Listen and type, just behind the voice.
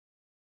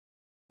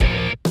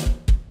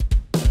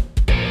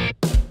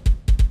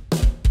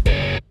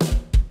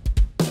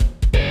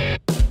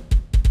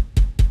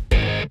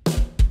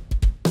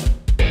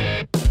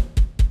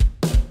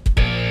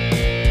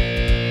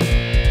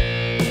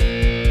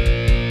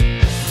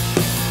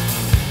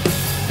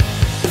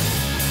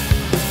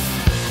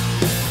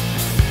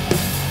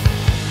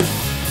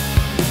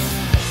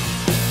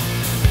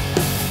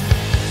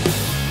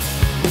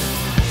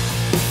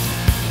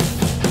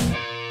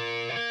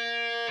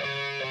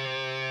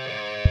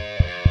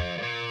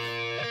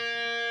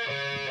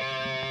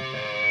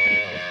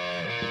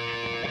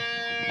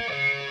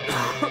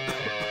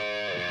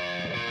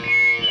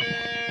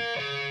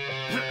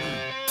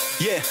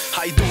Yeah,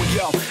 how you doing,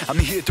 yo? I'm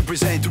here to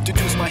present, to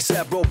introduce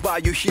myself. Brought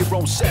by your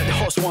hero, said the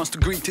host wants to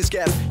greet his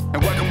guest.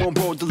 And welcome on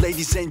board, the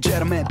ladies and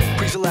gentlemen.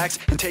 Please relax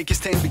and take a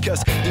stand,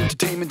 because the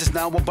entertainment is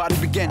now about to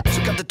begin.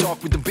 So got to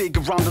talk with a big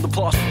round of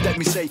applause. Let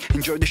me say,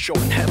 enjoy the show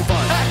and have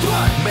fun. Act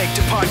one. Make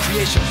the part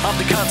creation of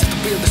the concept to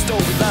build the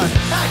storyline.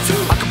 Act two.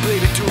 I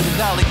complete it to the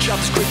knowledge of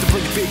the script to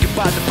bring the figure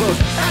by the book.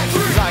 Act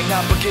three. Line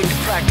up a gig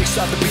and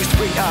practice of the beast to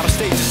bring out of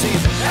stage to scene.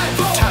 Act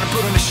four. Time to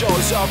put on the show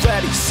is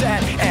already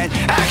set and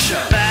action.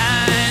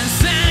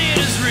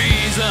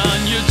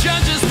 Reason you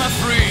judges my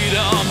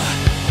freedom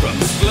from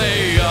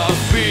display of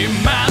be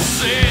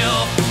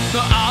myself.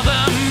 No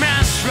other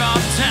mask from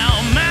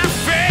down my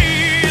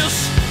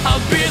face.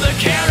 I'll be the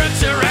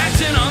character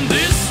acting on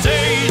this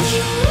stage.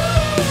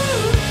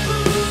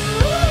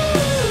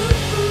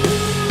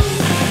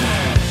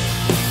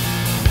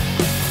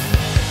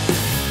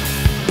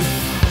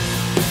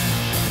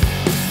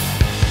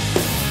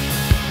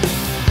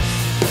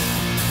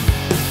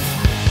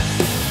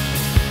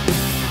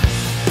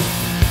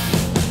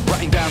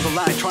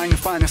 Line, trying to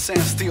find a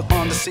sense, still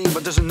on the scene,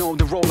 but doesn't know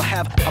the role I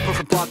have. A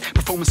perfect plot,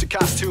 performance, a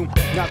costume,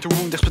 not to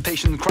ruin the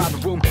expectation in the crowded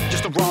room.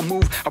 Just a wrong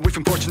move, a brief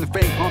from fortune and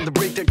fame. On the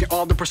break, taking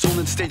all the persona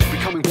on the stage,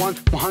 becoming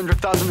 100,000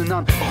 and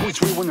none. But who is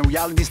real when the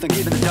reality's not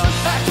given and done?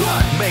 Act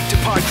one. Make the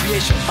part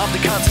creation of the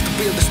concept to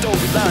build the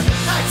storyline.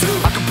 Act two.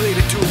 I complete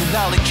it to the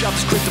knowledge of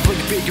the script to bring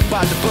the figure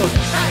by the book.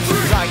 Act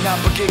three. Line up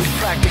a gig and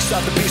practice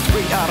of the beast to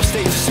bring out of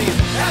stage to scene.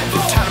 Act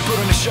four. Time to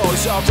put on the show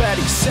is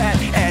already set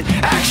and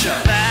action.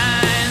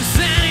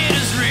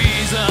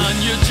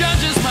 You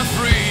judges my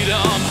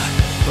freedom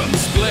from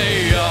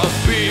display of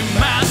be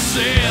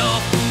myself.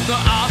 The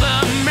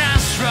other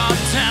mask from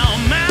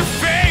down my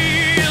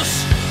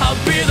face. I'll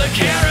be the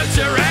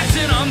character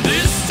acting on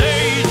this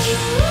stage.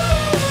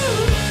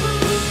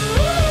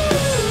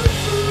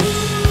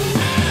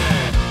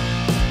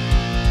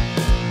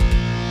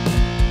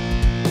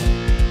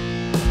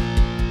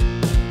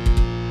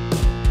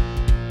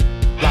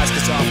 Lights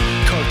gets off,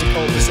 curtain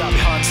opens out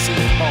behind the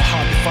scene. All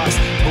hard to fast,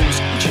 booze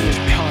and cheers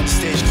behind the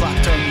stage. Clock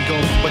turning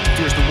gold, but the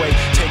fear's the way.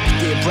 Take a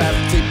deep breath,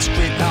 flip the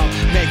script out.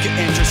 Make an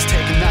entrance,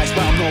 take a nice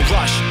bow. No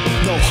rush,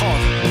 no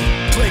halt.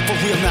 Play for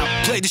real now,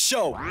 play the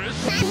show.